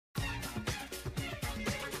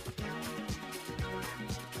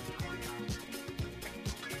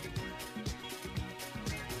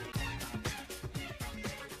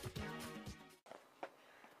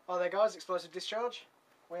Hi there guys, explosive discharge.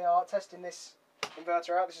 We are testing this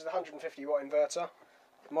inverter out. This is the 150 watt inverter,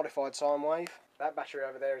 modified sine wave. That battery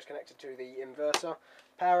over there is connected to the inverter,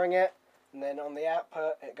 powering it, and then on the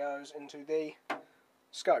output it goes into the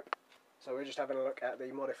scope. So we're just having a look at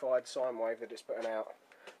the modified sine wave that it's putting out.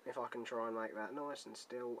 If I can try and make that nice and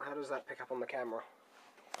still. How does that pick up on the camera?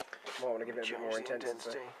 Might want to give it a bit more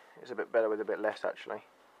intensity. It's a bit better with a bit less actually.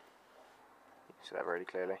 You can see that really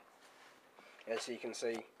clearly. As you can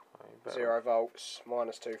see, 0 volts,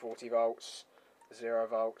 minus 240 volts, 0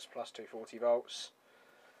 volts, plus 240 volts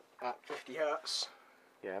at 50 hertz.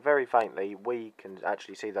 Yeah, very faintly we can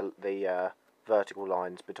actually see the vertical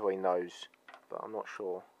lines between those, but I'm not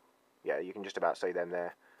sure. Yeah, you can just about see them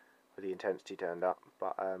there with the intensity turned up,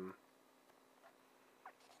 but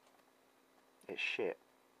it's shit.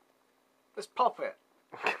 Let's pop it.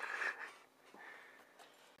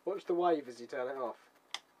 Watch the wave as you turn it off.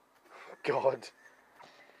 God.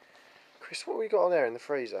 Chris, what have we got on there in the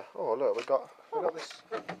freezer? Oh look, we've got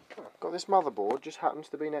this motherboard. Just happens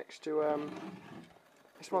to be next to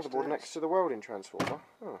this motherboard next to the welding transformer.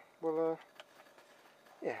 Oh well,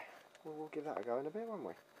 yeah, we'll give that a go in a bit, won't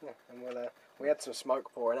we? Yeah, and we had some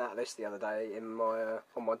smoke pouring out of this the other day in my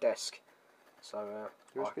on my desk. So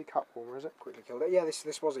USB cup warmer, is it? Quickly killed it. Yeah,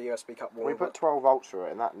 this was a USB cup warmer. We put 12 volts through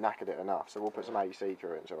it, and that knackered it enough. So we'll put some AC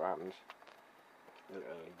through it and see what happens.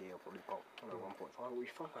 LED will probably pop. 1.5 will be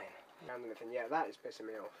fine. Yeah, that is pissing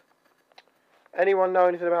me off. Anyone know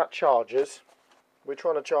anything about chargers? We're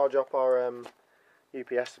trying to charge up our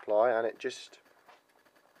UPS supply, and it just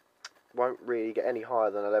won't really get any higher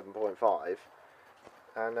than 11.5.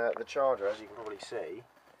 And the charger, as you can probably see,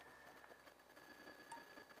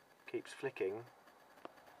 keeps flicking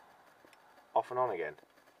off and on again,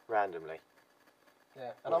 randomly.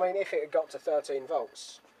 Yeah, and I mean, if it had got to 13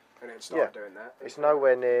 volts and it started doing that, it's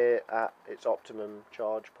nowhere near at its optimum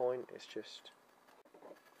charge point. It's just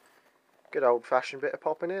good old-fashioned bit of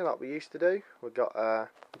pop in here, like we used to do. We've got a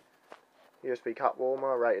USB cup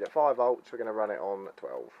warmer rated at 5 volts. We're going to run it on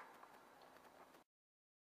 12.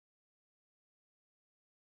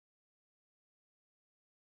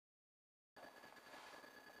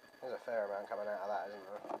 There's a fair amount coming out of that, isn't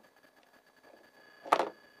there?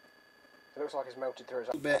 It looks like it's melted through.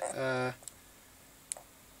 A bit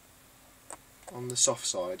on the soft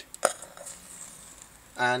side.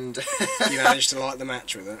 And you managed to light the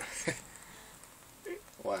match with it.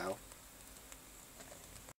 Wow.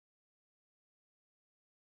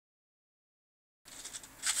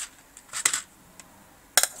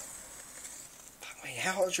 Wait,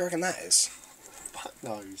 how hot do you reckon that is? Fuck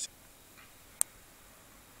knows.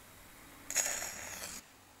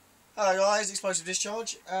 Hello guys, explosive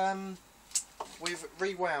discharge. We've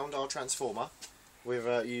rewound our transformer. We've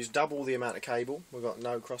used double the amount of cable. We've got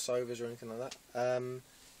no crossovers or anything like that. And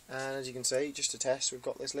as you can see, just to test, we've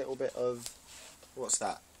got this little bit of, what's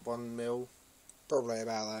that, 1 mil? Probably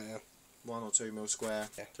about that, yeah. 1 or 2 mil square.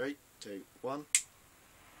 Yeah. 3, 2, 1.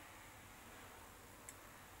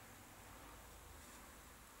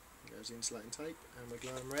 Goes the insulating tape, and we're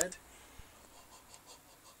glowing red.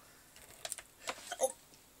 Oh,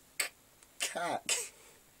 cack.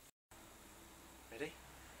 Ready?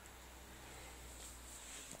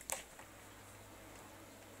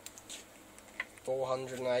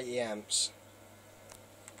 $480 amps.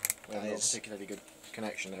 Not a particularly good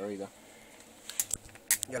connection there either.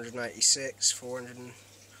 186, 400, and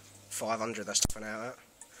 500 that's topping out at.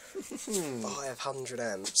 500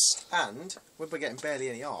 amps. And we're getting barely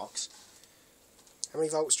any arcs. How many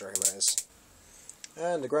volts do you reckon that is?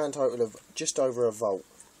 And a grand total of just over a volt.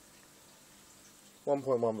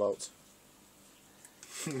 1.1 volts.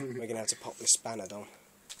 We're going to have to pop this spanner, Dom.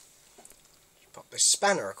 Pop this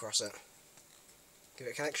spanner across it. Give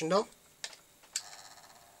it a connection, Dom.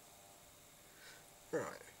 Right.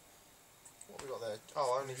 What have we got there?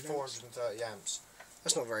 Oh, only 430 amps.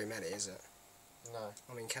 That's not very many, is it? No.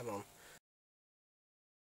 I mean, come on.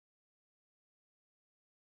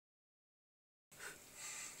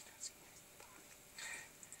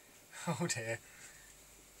 Oh dear.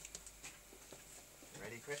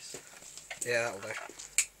 Ready, Chris? Yeah, that'll do.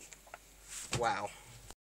 Wow.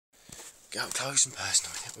 Go up close and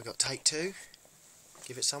personal. We've got take 2.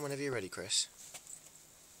 Give it some whenever you're ready, Chris.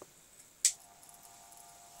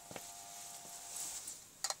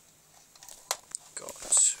 Got...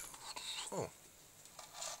 oh.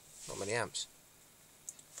 Not many amps.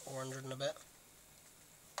 400 and a bit.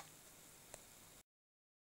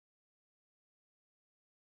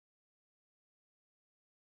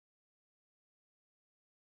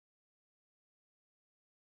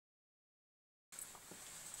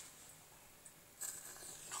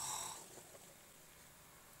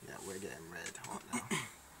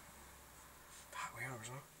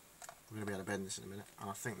 going to be able to bend this in a minute. And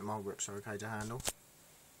I think the mole grips are okay to handle.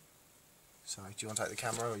 So, do you want to take the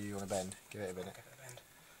camera or you want to bend? Give it a minute.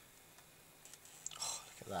 Oh,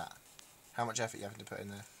 look at that. How much effort you having to put in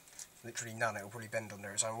there? Literally none. It'll probably bend under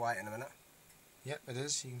its own weight in a minute. Yep, it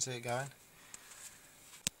is. You can see it going.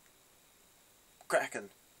 Cracking.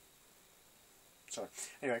 Sorry.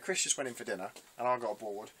 Anyway, Chris just went in for dinner, and I got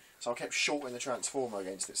bored, so I kept shorting the transformer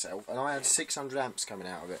against itself, and I had 600 amps coming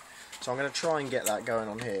out of it. So I'm going to try and get that going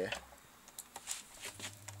on here.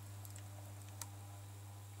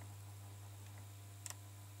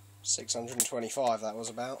 $625 that was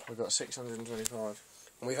about. We've got 625.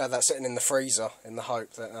 And we've had that sitting in the freezer in the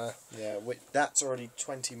hope that... yeah, that's already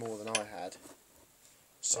 20 more than I had.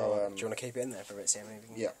 So, do you want to keep it in there for a bit, see how many we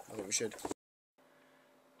can yeah, I think we should.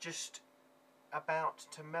 Just about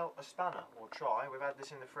to melt a spanner, or try. We've had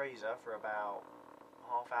this in the freezer for about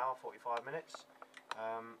half hour, 45 minutes.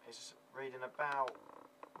 It's reading about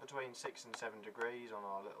between 6 and 7 degrees on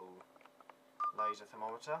our little laser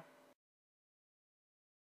thermometer.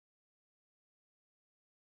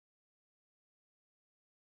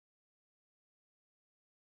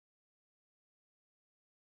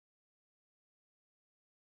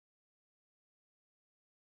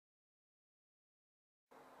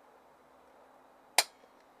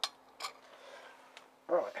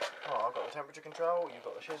 Right. Oh, I've got the temperature control, you've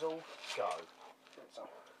got the chisel, go.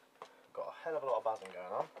 Got a hell of a lot of buzzing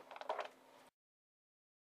going on.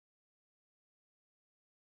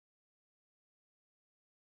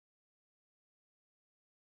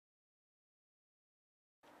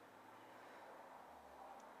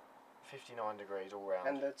 .59 degrees all round.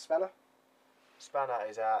 And the spanner? Spanner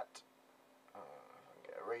is at, I can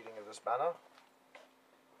get a reading of the spanner,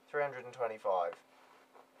 325.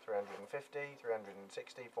 350,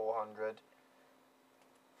 360, 400,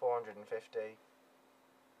 450,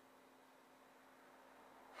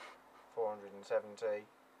 470,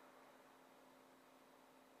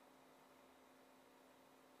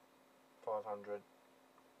 500.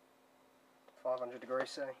 500 degrees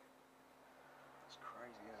C. It's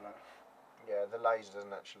crazy, isn't it? Yeah, the laser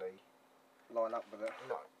doesn't actually line up with it.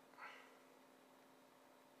 No.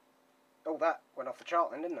 Oh, that went off the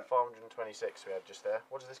chart then, didn't it? 526 we had just there.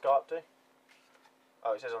 What does this go up to?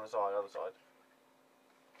 Oh, it says on the side, other side.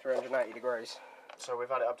 380 degrees. So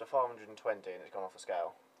we've had it up to 520 and it's gone off the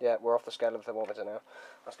scale. Yeah, we're off the scale of the thermometer now.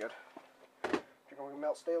 That's good. Do you reckon we can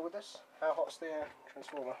melt steel with this? How hot's the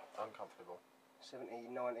transformer? Uncomfortable. 70,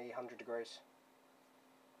 90, 100 degrees.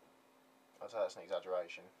 I'd say that's an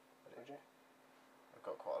exaggeration. Would you? We've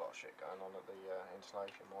got quite a lot of shit going on at the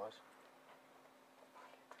installation wise.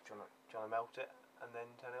 Do you want to melt it and then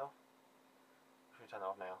turn it off? Should we turn it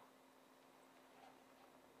off now?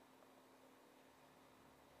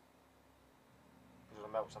 You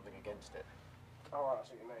want to melt something against it. Oh, right, I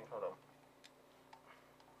see what you mean. Hold on.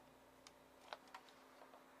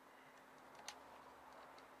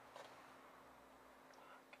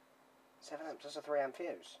 Seven amps, that's a 3 amp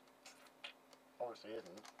fuse. Obviously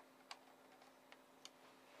isn't.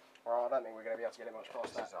 Right, I don't think we're going to be able to get it much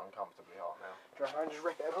past This that. is uncomfortably hot now. Do you reckon I can just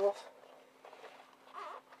rip it off?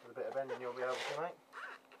 With a bit of bending you'll be able to, mate.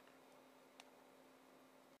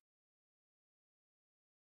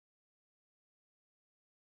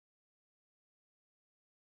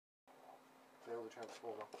 Feel the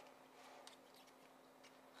transformer.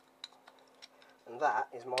 And that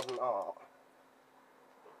is modern art.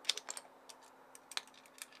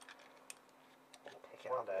 Pick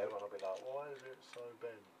it One up, day dude. everyone will be like, why is it so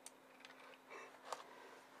bent?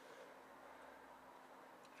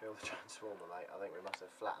 Feel the transformer, mate. I think we must have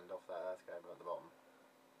flattened off that earth cable at the bottom.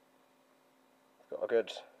 Got a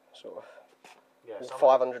good sort of Yeah,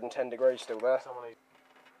 510 degrees still there. Someone needs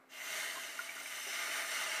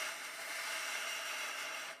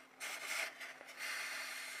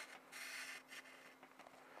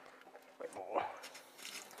a bit more.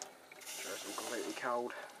 Sure, it's all completely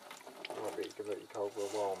cold. might be completely cold for a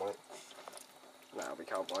while, mate. No, it'll be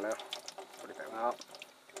cold by now. Probably pick that up.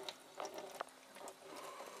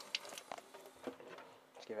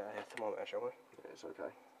 Let's give it a thermometer, shall we? Yeah, it's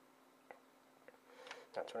okay.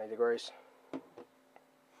 At 20 degrees.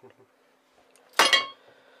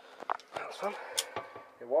 That was fun.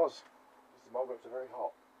 It was. The mole grips are very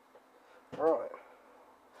hot. Right.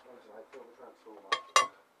 Honestly, mate, feel the transformer.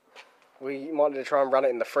 We might need to try and run it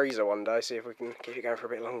in the freezer one day, see if we can keep it going for a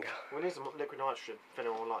bit longer. We need some liquid nitrogen if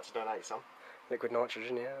anyone would like to donate some. Liquid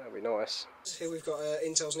nitrogen, yeah, that'd be nice. Here we've got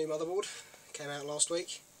Intel's new motherboard. Came out last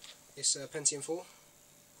week. It's Pentium 4.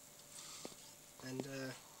 And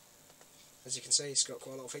as you can see, it's got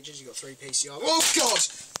quite a lot of features. You've got 3 PCI. Oh God!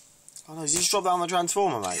 Oh no, did you just drop that on the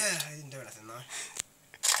transformer, mate? Yeah, I didn't do anything though.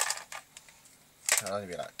 That'll only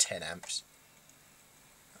be like 10 amps.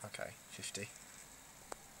 Okay, 50.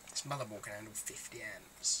 This motherboard can handle 50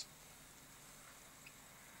 amps.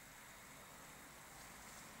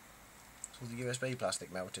 So the USB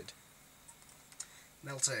plastic melted.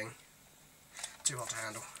 Melting. Too hot to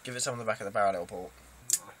handle. Give it some on the back of the parallel port.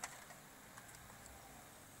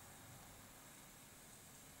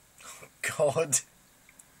 Oh God.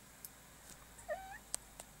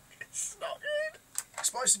 It's not good.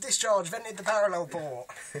 Explosive discharge vented the parallel port.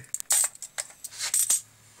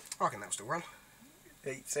 I reckon that'll still run.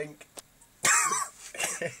 Heatsink.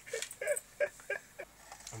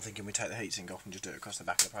 I'm thinking we take the heatsink off and just do it across the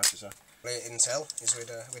back of the processor. Intel is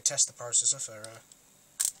we'd test the processor for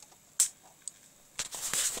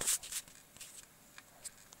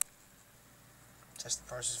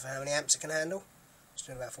for how many amps it can handle. It's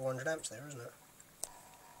doing about 400 amps there, isn't it?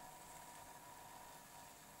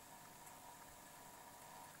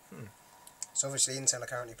 So obviously Intel are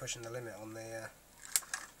currently pushing the limit on the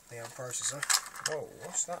old processor. Whoa,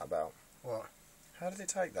 what's that about? What? How did it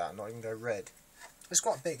take that and not even go red? It's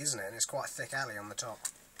quite big, isn't it? And it's quite a thick alley on the top.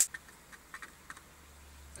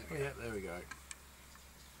 Yeah, there we go.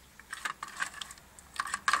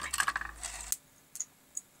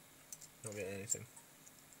 Not getting anything.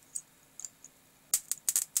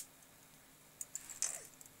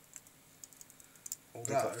 We've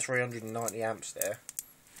got 390 amps there.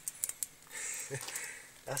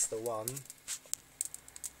 That's the one.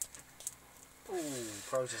 Ooh,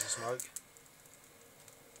 processor smoke.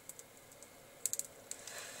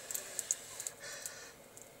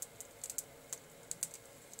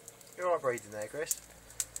 You're alright breathing there, Chris?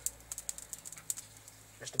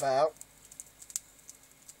 Just about.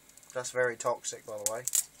 That's very toxic, by the way.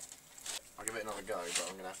 I'll give it another go, but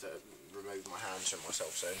I'm going to have to remove my hands from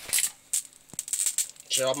myself soon.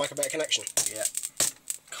 Should I make a better connection? Yeah.